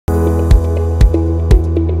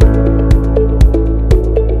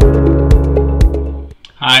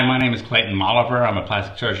Hi, my name is Clayton Moliver. I'm a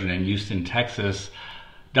plastic surgeon in Houston, Texas.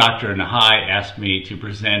 Dr. Nahai asked me to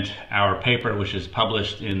present our paper, which is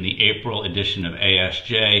published in the April edition of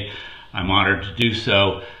ASJ. I'm honored to do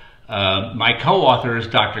so. My co-author is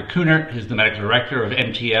Dr. Kunert, who's the medical director of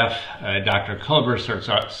MTF. Dr. Culber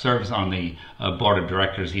serves on the board of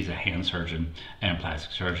directors. He's a hand surgeon and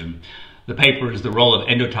plastic surgeon. The paper is the role of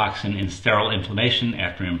endotoxin in sterile inflammation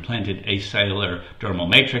after implanted acellular dermal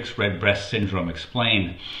matrix, red breast syndrome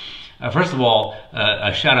explained. First of all,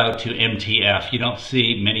 a shout out to MTF. You don't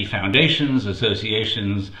see many foundations,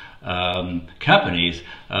 associations, companies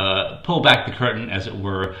pull back the curtain, as it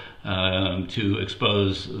were, to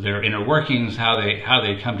expose their inner workings, how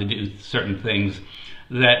they come to do certain things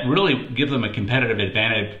that really give them a competitive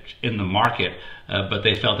advantage in the market, but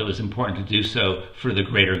they felt it was important to do so for the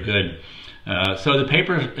greater good. So the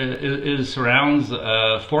paper surrounds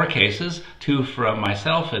 4 cases, 2 from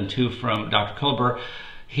myself and 2 from Dr. Culber.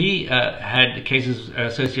 He had cases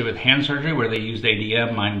associated with hand surgery where they used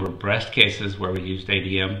ADM. Mine were breast cases where we used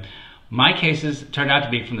ADM. My cases turned out to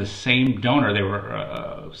be from the same donor. They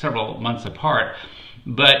were several months apart.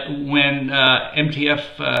 But when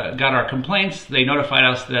MTF got our complaints, they notified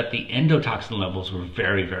us that the endotoxin levels were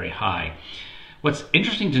very, very high. What's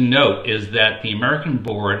interesting to note is that the American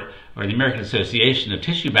Board, or the American Association of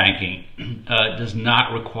Tissue Banking, does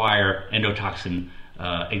not require endotoxin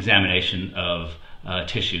examination of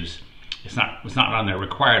tissues. It's not on their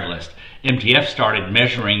required list. MTF started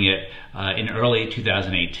measuring it in early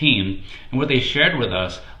 2018, and what they shared with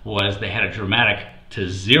us was they had a dramatic to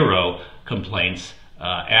 0 complaints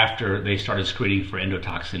after they started screening for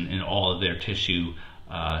endotoxin in all of their tissue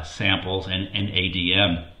samples and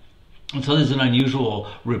ADM. And so this is an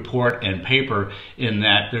unusual report and paper in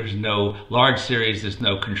that there's no large series, there's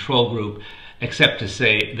no control group, except to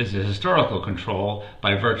say this is historical control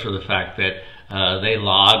by virtue of the fact that they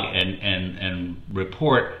log and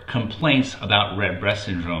report complaints about red breast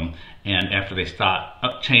syndrome, and after they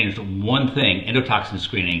changed one thing, endotoxin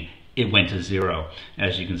screening, it went to 0,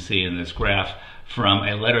 as you can see in this graph from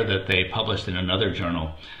a letter that they published in another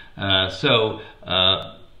journal.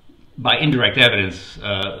 By indirect evidence,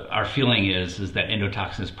 our feeling is that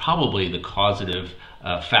endotoxin is probably the causative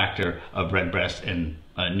factor of red breast and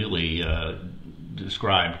newly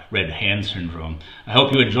described red hand syndrome. I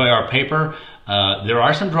hope you enjoy our paper. There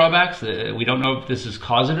are some drawbacks. We don't know if this is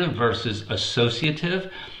causative versus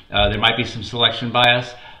associative. There might be some selection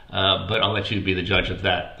bias, but I'll let you be the judge of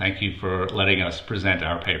that. Thank you for letting us present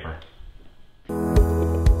our paper.